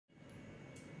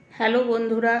Hello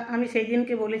বন্ধুরা, আমি সেই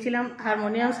দিনকে বলেছিলাম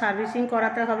হারমোনিয়াম সার্ভিসিং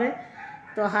করাতে হবে।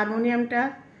 তো হারমোনিয়ামটা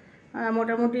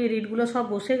মোটামুটি রিডগুলো সব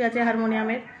বসে গেছে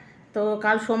হারমোনিয়ামের। তো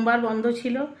কাল সোমবার বন্ধ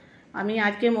ছিল, আমি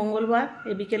আজকে মঙ্গলবার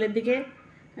এই বিকেলের দিকে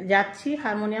যাচ্ছি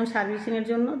হারমোনিয়াম সার্ভিসিংয়ের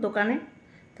জন্য দোকানে।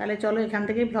 তাহলে চলো এখান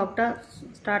থেকেই ব্লগটা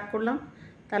স্টার্ট করলাম।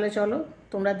 তাহলে চলো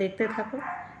তোমরা দেখতে থাকো,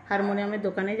 হারমোনিয়ামের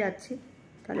দোকানে যাচ্ছি।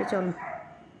 তাহলে চলো।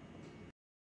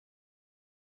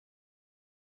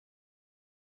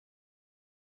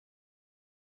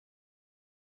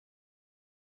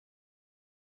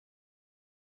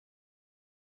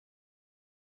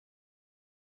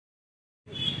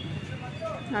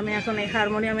 আমি এখন এই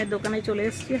হারমোনিয়ামের দোকানে চলে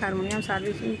এসেছি হারমোনিয়াম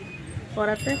সার্ভিসিং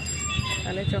করাতে।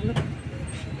 তাহলে চলো।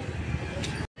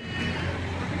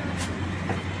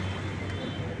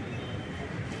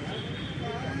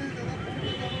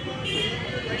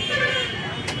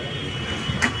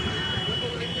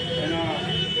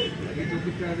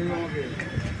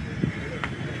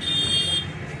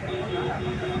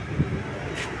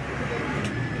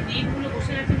 এইগুলো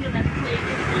বসে আছে,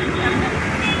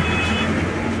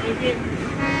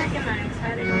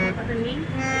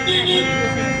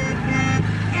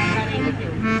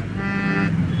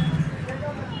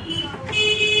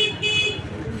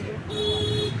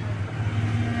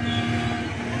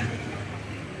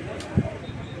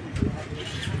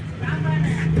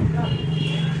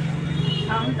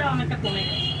 সাউন্ডটা অনেকটা কমে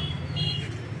গেছে।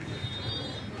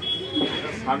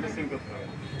 সার্ভিসিং করতে হবে,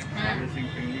 সার্ভিসিং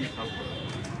টেকনিক সব করতে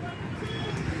হবে।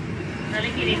 তাহলে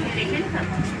কি রেখে নিতাম?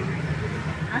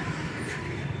 হ্যাঁ,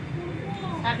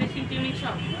 সার্ভিসিং টেকনিক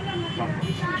সব।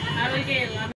 আর ওই যে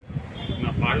না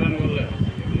পারবেন বললে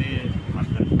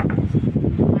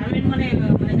এমনি পারবেন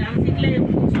মানে গান শিখলে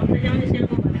শব্দ যেমন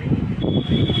সেরকম পাবে নাকি?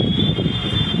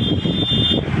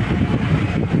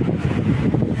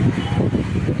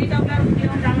 আপনার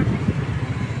কিরকম দাম আছে?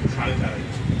 4,500।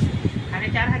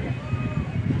 4,500।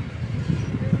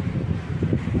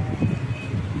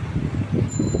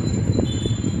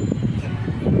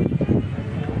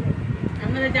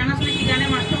 আপনাদের জানাশোনা কি গানের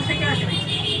মাস্টার থেকে আছে নাকি?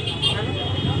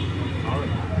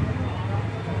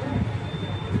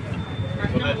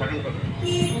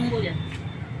 অম্বুজা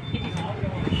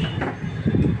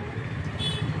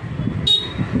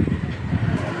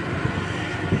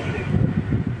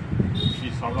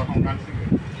সব রকম গান শিখে।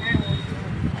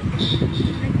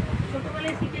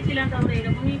 ছোটবেলায় শিখেছিলাম, তারপরে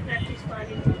এরকমই প্র্যাকটিস করা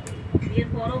যেত। বিয়ের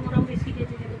পরও মোটামুটি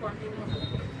শিখেছি, কিন্তু কন্টিনিউ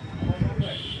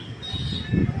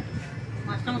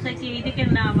মাস্টারমশাই কি এই দিকে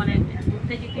না মানে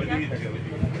ঘুরতে যেতে চান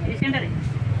এই সেন্টারে?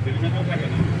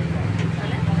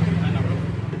 তাহলে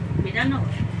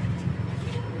বিধাননগর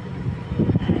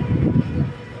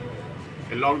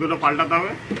লক দুটো পাল্টাতে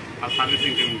হবে আর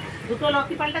সার্ভিসিং টেকনিক দুটো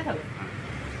লকই পাল্টাতে হবে।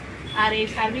 আর এই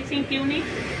সার্ভিসিং টিউনিং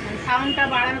সাউন্ডটা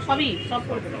বাড়ানো সব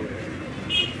করতে হবে।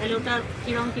 তাহলে ওটা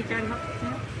কিরকম কি চার্জ হবে?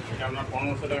 এটা আপনার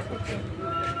 1500 টাকা করতে হবে।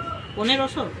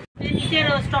 1500? নিচের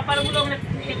স্টপারগুলো মানে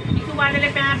কিছু বাড়লে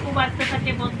প্যাঁট খুব বাড়তে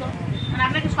থাকে বন্ধ, মানে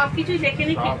আপনাকে সব কিছুই দেখে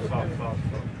নিই ঠিক করতে হবে।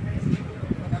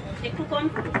 একটু কম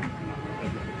করুন।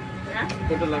 হ্যাঁ,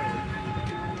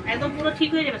 একদম পুরো ঠিক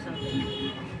হয়ে যাবে সব।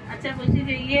 আচ্ছা বলছি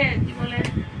যে কি বলে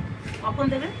কখন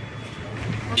দেবে?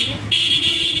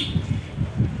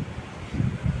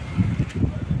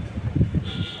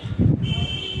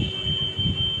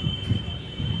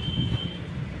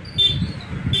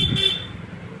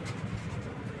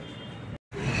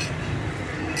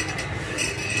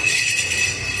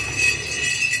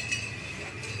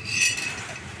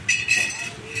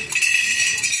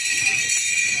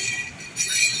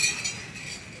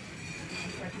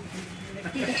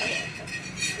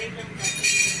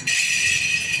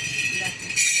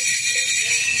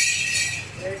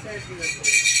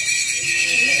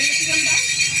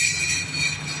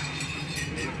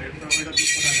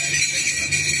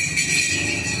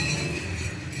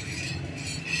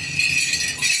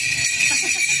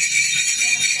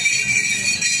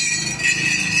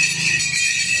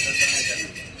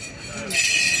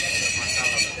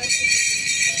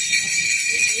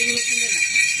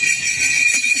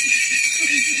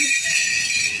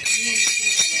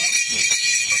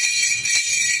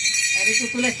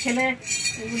 স্কুলের ছেলে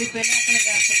এগুলি পেলে এখানে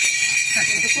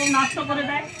কিন্তু খুব নষ্ট করে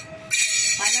দেয়,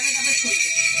 বাজারে যাবে ছুটবে।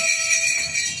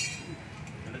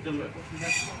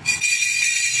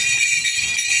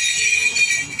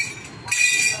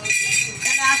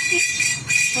 তাহলে আসছি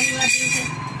শনিবার দিনকে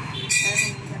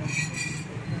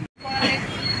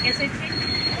এসেছি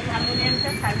হারমোনিয়ামটা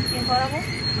সার্ভিসিং করাবো।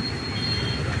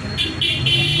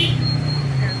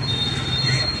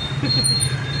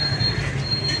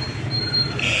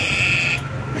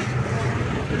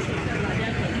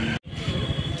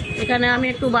 এখানে আমি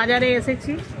একটু বাজারে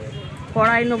এসেছি,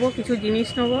 কড়াই নেবো, কিছু জিনিস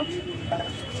নেবো,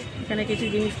 এখানে কিছু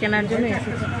জিনিস কেনার জন্য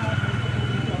এসেছি।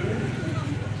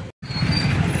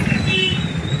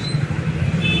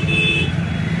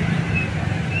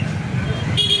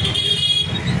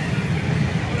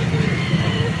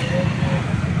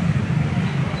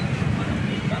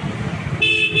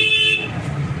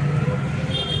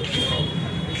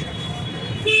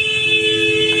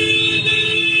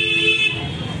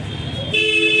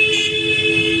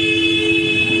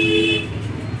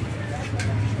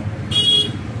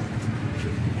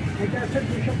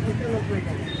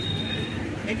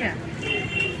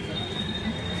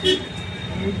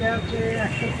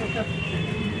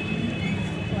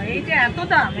 এইটা এত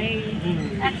দাম, এই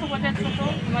 150 তো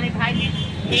আমার এই ভাই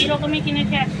এইরকমই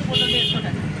কিনেছে 150-150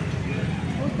 টাকা।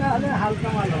 তাহলে হালকা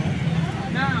ভালো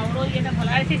না, ওর ওই এটা ভালো।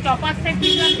 আর সেই চপার সেট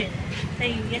ঠিক আছে,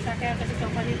 সেই ইয়ে কাটে কাছে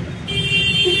চপারই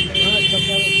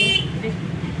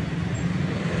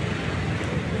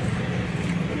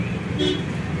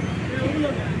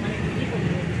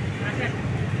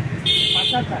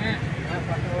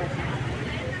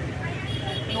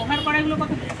লোহার কড়াইগুলো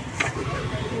কত?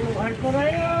 লোহার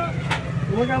কড়াই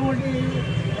মোটামুটি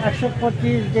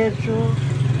 125-150,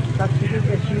 তার থেকে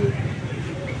বেশি।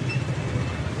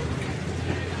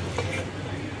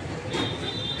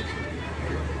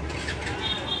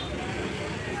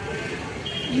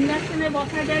 ইন্ডাকশনে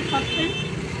বসা যায় সসপ্যান,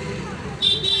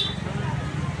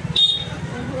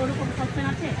 ওরকম সসপ্যান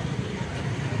আছে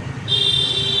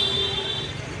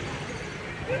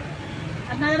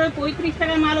আপনাদের? ওই 35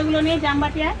 টাকার মাল ওগুলো নেই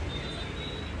জামবাটিয়া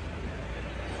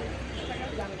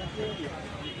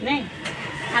নেই?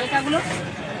 হালকাগুলো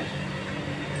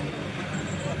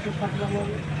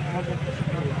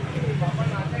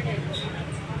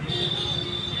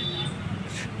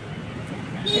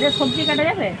এটা সবজি কাটা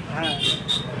যাবে? হ্যাঁ,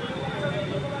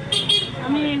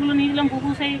 আমি এগুলো নিয়ে গেলাম বুবু,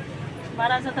 সেই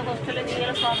বারাসাতে হোস্টেলে নিয়ে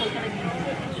গেলে সব ওইখানে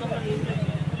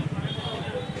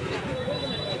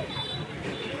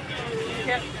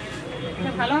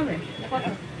ভালো হবে। কত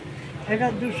এটা?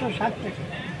 260 টাকা।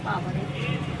 বাবা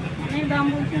অনেক দাম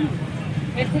বলছেন,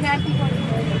 এর থেকে আর কি করবে?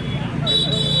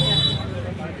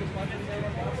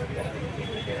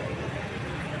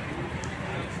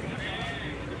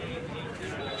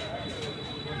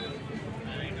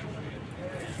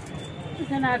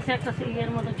 এখানে আছে একটা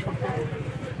সিলিয়ের মতো ছোট,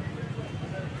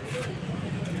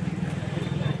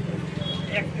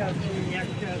 একটা আছে,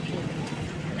 একটা আছে।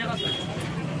 এটা কত?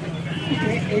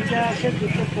 এইটা আছে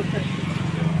 250।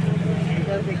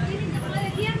 এটা দেখি,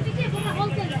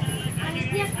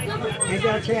 এটা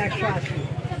আছে 180।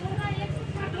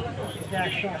 এটা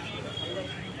 180।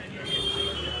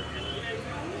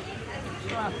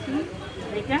 তো আপনি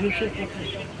এটা 250।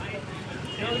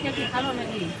 ওইটা কি ভালো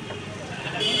নাকি?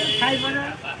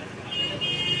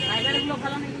 ফাইবারগুলো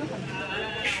ভালো না, এগুলো ভালো?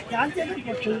 যার যেটা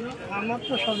পছন্দ, আমার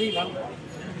তো সবই ভালো।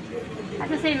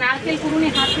 আচ্ছা, সেই নারকেল কুড়ুনি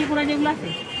হাতি কুড়া যেগুলো আছে,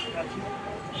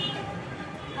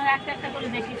 আর একটা একটা করে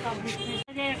দেখি সব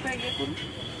যে একটা ইয়ে করুন,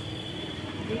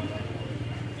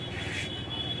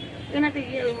 এনাতে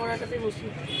গিয়ে ওই মোড়াটাতে বসি।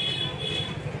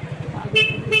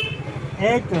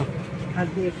 এই তো হাত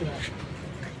দিয়ে খোলা,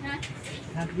 হ্যাঁ,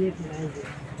 হাত দিয়ে খোলা। এই যে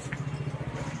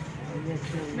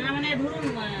না মানে ধরুন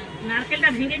নারকেলটা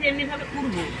ভেঙে যে এমনিভাবে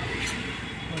কুড়বো,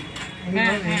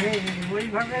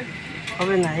 ওইভাবে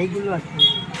হবে না, এইগুলো আছে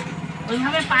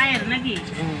ওইভাবে পায়ের নাকি?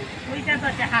 হুম। ওইটা তো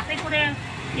আছে, হাতে করে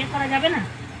ইয়ে করা যাবে না?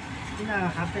 না,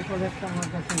 হাতে করে একটা আমার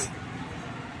কাছে নেই।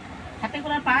 হাতে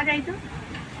করে আর পাওয়া যায় তো?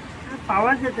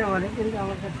 পাওয়া যেতে পারে, কিন্তু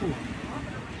আমার কাছে নেই।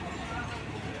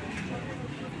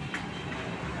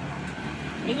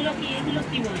 এগুলো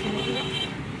কি বলছেন?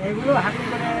 এগুলো হাতে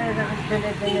করে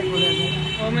টেনে টেনে করে দেয়।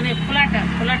 ও মানে খোলাটা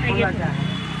ইয়ে খোলাটা।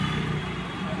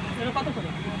 এগুলো কত করে?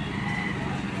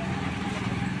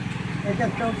 এটা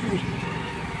 34।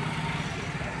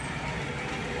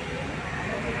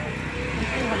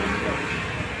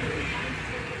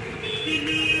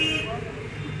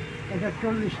 এটা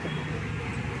 40 টাকা।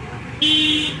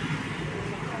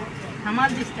 আমার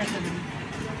 20 টাকা দিন।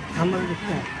 আমার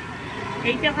কাছে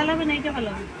এইটা ভালো হবে না এইটা ভালো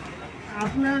হবে?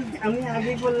 আপনার, আমি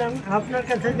আগেই বললাম, আপনার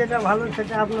কাছে যেটা ভালো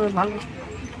সেটা আপনার ভালো,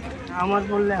 আমার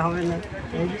বললে হবে না।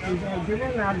 এইটা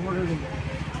দেবেন আর বলে দেবেন।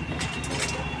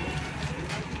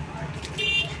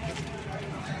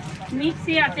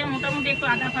 মিক্সি আছে মোটামুটি, একটু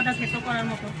আদা ফাদা থেতো করার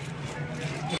মতো।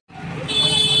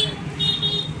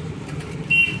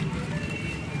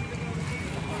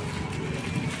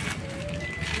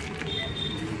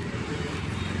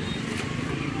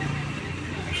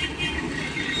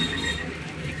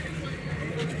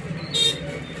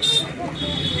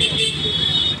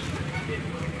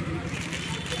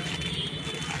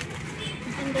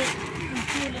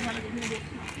 ভালো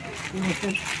এটা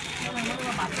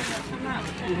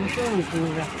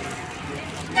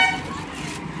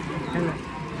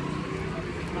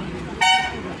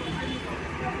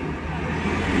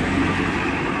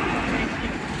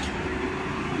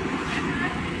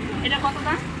কত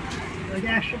দাম?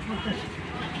 ওইটা 150।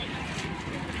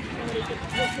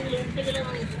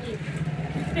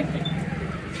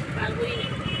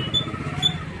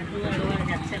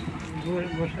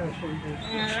 বসে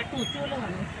একটু উঁচু হলে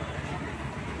ভালো।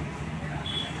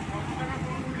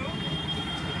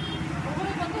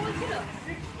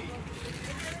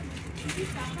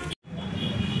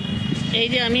 এই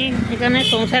যে আমি এখানে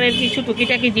সংসারের কিছু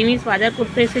টুকিটাকি জিনিস বাজার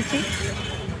করতে এসেছি।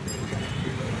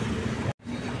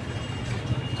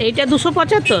 এইটা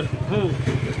 275।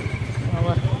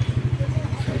 বাবা,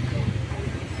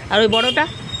 আর ওই বড়টা?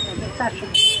 400।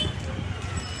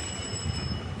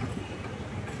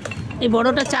 এই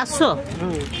বড়টা 400।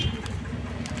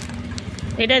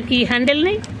 এটা কি হ্যান্ডেল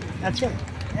নেই? আচ্ছা,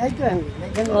 এই তো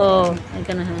হ্যান্ডেল। ও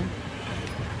এখানে, হ্যাঁ।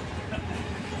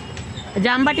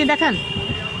 জামবাটি দেখান।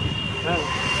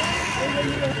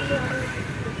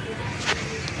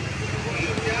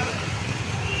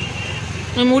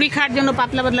 হ্যাঁ, মুড়ি খাওয়ার জন্য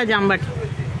পাতলা পাতলা জামবাটি।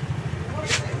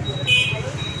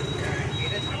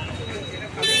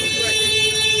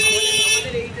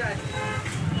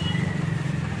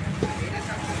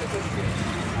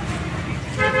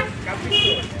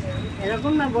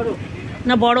 এরকম না বড়?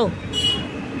 না, বড়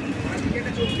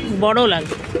বড়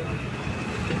লাগে,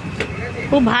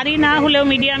 খুব ভারী না হলেও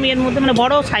মিডিয়াম এর মধ্যে, মানে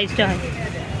বড় সাইজটা হয়।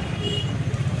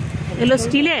 এগুলো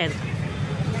স্টিলের,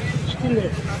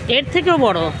 এর থেকেও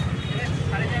বড়,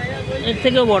 এর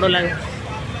থেকেও বড় লাগে।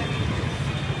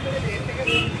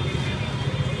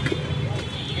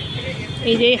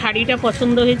 এই যে এই হাঁড়িটা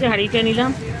পছন্দ হয়েছে, হাঁড়িটা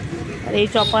নিলাম। আর এই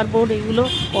চপার বোর্ড, এগুলো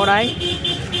কড়াই,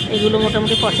 এগুলো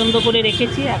মোটামুটি পছন্দ করে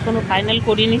রেখেছি, এখনও ফাইনাল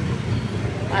করিনি।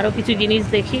 আরও কিছু জিনিস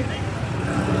দেখি,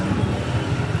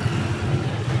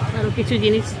 আরও কিছু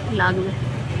জিনিস লাগবে।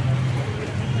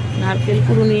 নারকেল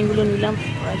কুড়ুনি এগুলো নিলাম।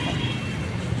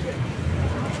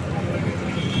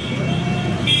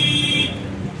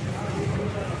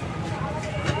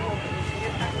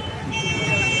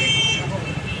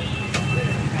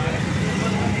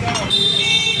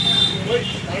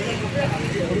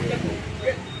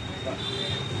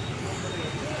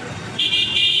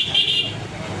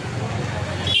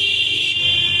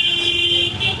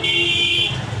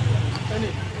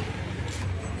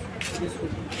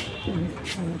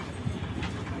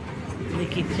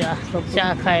 দেখি চা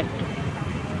খায় একটু।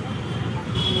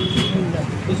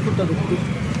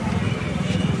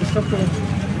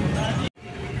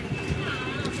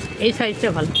 এই সাইজটা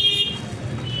ভালো।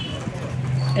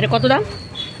 এটা কত দাম?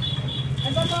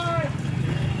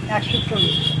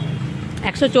 140।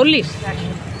 140।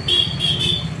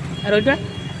 আর ওইটা?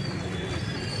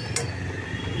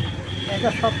 এটা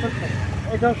 70 টাকা।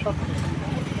 এটাও 70।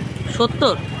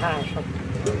 70? হ্যাঁ, 70।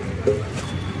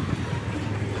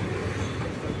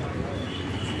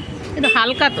 এটা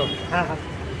হালকা তো। হ্যাঁ হ্যাঁ,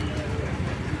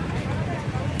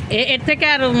 এর থেকে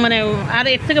আর মানে আর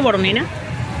এর থেকে বড় নেই না?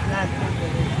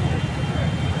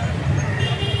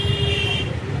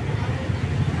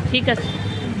 ঠিক আছে।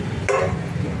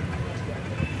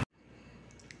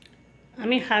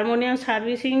 আমি হারমোনিয়াম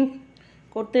সার্ভিসিং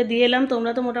করতে দিয়ে এলাম,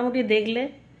 তোমরা তো মোটামুটি দেখলে।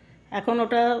 এখন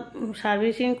ওটা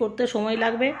সার্ভিসিং করতে সময়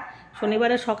লাগবে,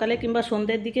 শনিবারের সকালে কিংবা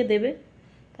সন্ধ্যের দিকে দেবে।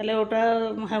 তাহলে ওটা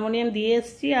হারমোনিয়াম দিয়ে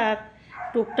এসছি। আর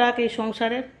টুকটাক এই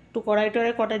সংসারের একটু কড়াই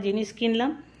টড়াই কটা জিনিস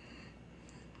কিনলাম,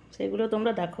 সেগুলো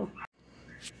তোমরা দেখো।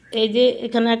 এই যে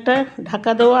এখানে একটা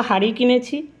ঢাকা দেওয়া হাঁড়ি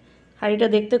কিনেছি, হাঁড়িটা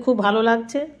দেখতে খুব ভালো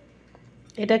লাগছে,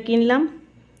 এটা কিনলাম।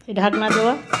 এই ঢাকনা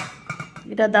দেওয়া,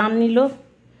 এটা দাম নিল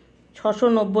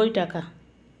 690 টাকা।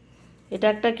 এটা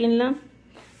একটা কিনলাম।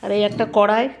 আর এই একটা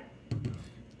কড়াই,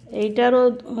 এইটারও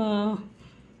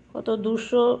কত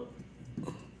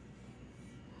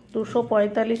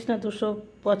 245 না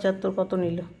 275 কত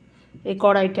নিল এই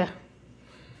কড়াইটা।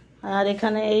 আর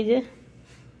এখানে এই যে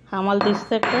হামাল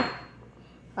দিস্তা একটা,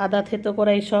 আদা থেতো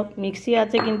করা, এইসব মিক্সি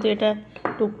আছে, কিন্তু এটা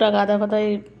টুকটাক আদা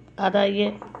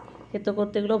থেতো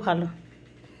করতে গেলেও ভালো।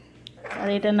 আর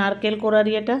এটা নারকেল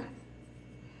কোড়ারি এটা।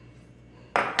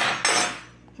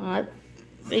 আর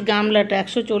এই গামলাটা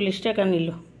 140 টাকা নিল,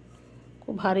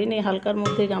 খুব ভারী নেই, হালকার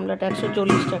মধ্যে গামলাটা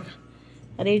 140 টাকা।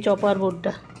 আর এই চপার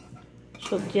বোর্ডটা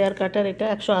সবজি আর কাটার, এটা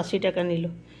 180 টাকা নিল।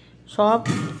 সব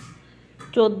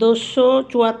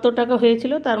 1474 টাকা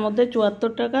হয়েছিল, তার মধ্যে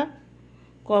 74 টাকা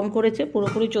কম করেছে,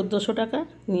 পুরোপুরি 1400 টাকা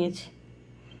নিয়েছে।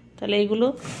 তাহলে এইগুলো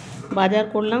বাজার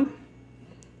করলাম,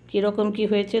 কীরকম কি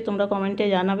হয়েছে তোমরা কমেন্টে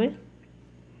জানাবে।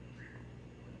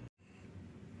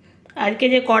 আজকে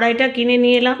যে কড়াইটা কিনে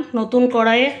নিয়ে এলাম, নতুন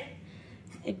কড়াইয়ে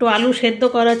একটু আলু সেদ্ধ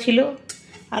করা ছিল,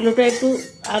 আলুটা একটু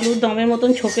আলুর দমের মতন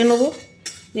ছকে নেবো,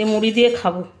 দিয়ে মুড়ি দিয়ে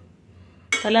খাবো।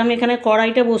 তাহলে আমি এখানে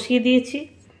কড়াইটা বসিয়ে দিয়েছি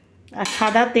আর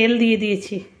সাদা তেল দিয়ে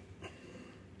দিয়েছি।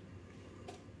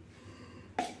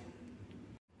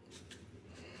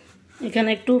 এখানে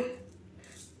একটু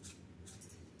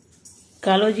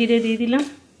কালো জিরে দিয়ে দিলাম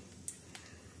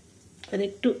আর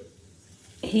একটু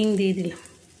হিং দিয়ে দিলাম।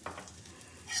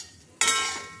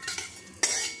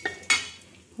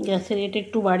 গ্যাসের এটা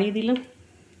একটু বাড়িয়ে দিলাম।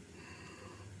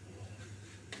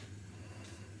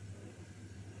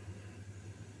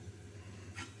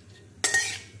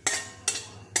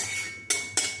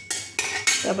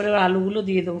 তারপরে আলুগুলো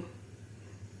দিয়ে দেবো,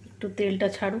 একটু তেলটা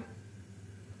ছাড়ো।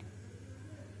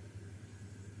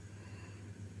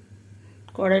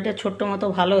 কড়াইটা ছোট্ট মতো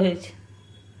ভালো হয়েছে।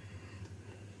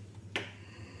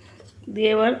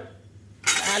 দিয়ে এবার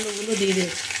আলুগুলো দিয়ে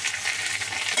দেবো।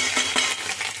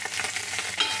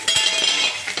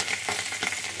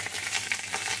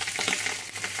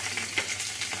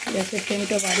 গ্যাসের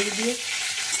ফ্লেমটা বাড়িয়ে দিয়ে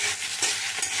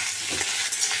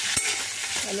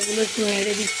আলুগুলো একটু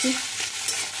নেড়ে দিচ্ছি।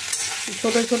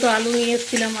 ছোটো ছোটো আলু নিয়ে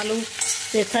এসেছিলাম, আলু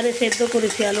প্রেসারে সেদ্ধ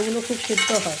করেছি, আলুগুলো খুব সেদ্ধ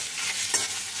হয়।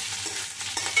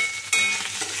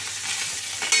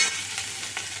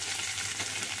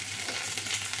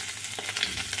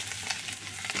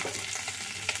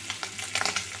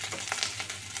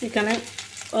 এখানে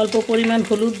অল্প পরিমাণ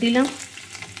হলুদ দিলাম,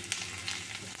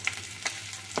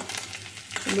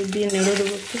 হলুদ দিয়ে নেড়ে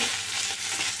দেবো একটু।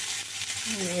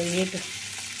 এটা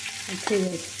ঠিক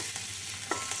আছে।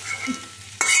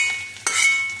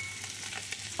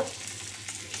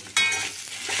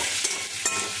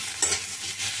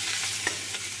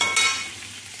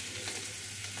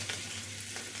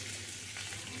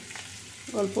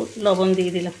 অল্প লবণ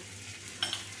দিয়ে দিলাম,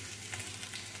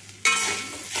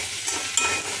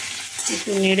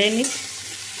 একটু নেড়ে নিই।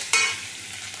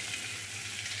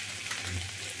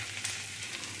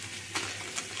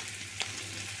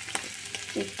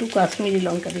 একটু কাশ্মীরি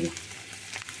লঙ্কা দিলাম।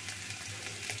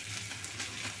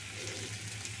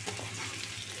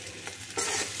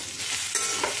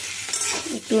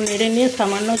 একটু নেড়ে নিয়ে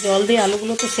সামান্য জল দিয়ে,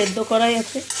 আলুগুলো তো সেদ্ধ করাই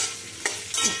আছে,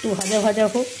 একটু ভাজা ভাজা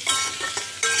হোক,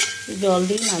 জল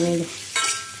দিয়ে নামিয়ে দেব।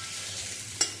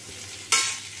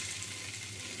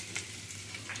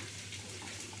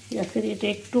 গ্যাসের এটা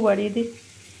একটু বাড়িয়ে দিই।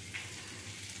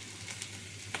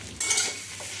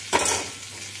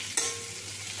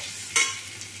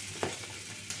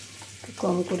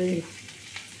 কম করে দিই।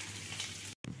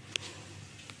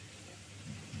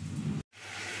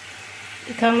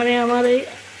 এখানে আমার এই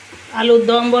আলুর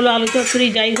দম বলো, আলু চচ্চড়ি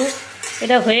যাই হোক,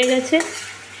 এটা হয়ে গেছে।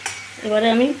 এবারে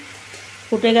আমি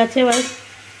ফুটে গেছে, এবার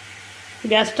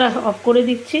গ্যাসটা অফ করে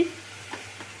দিচ্ছি।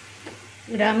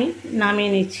 এটা আমি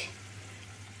নামিয়ে নিচ্ছি।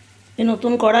 এই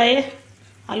নতুন কড়াইয়ে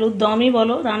আলুর দমই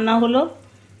বলো রান্না হলো,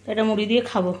 এটা মুড়ি দিয়ে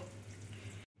খাবো।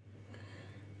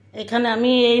 এখানে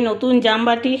আমি এই নতুন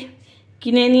জামবাটি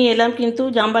কিনে নিয়ে এলাম, কিন্তু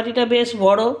জামবাটিটা বেশ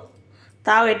বড়,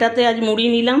 তাও এটাতে আজ মুড়ি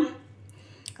নিলাম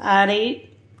আর এই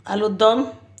আলুর দম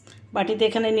বাটিতে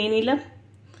এখানে নিয়ে নিলাম।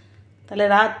 তাহলে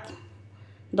রাত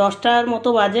 10টার মতো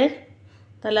বাজে,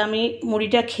 তাহলে আমি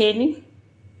মুড়িটা খেয়ে নিই।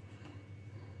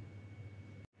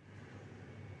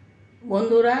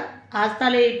 বন্ধুরা, আজ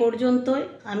তাহলে এই পর্যন্তই।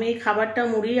 আমি খাবারটা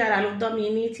মুড়ি আর আলুর দম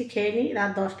নিয়ে নিয়েছি, খেয়ে নিই।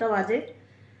 রাত 10টা বাজে।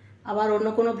 আবার অন্য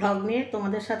কোনো ভ্লগ নিয়ে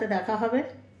তোমাদের সাথে দেখা হবে।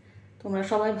 তোমরা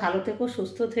সবাই ভালো থেকো,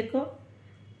 সুস্থ থেকো।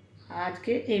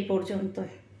 আজকে এই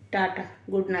পর্যন্তই। Tata,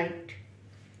 good night.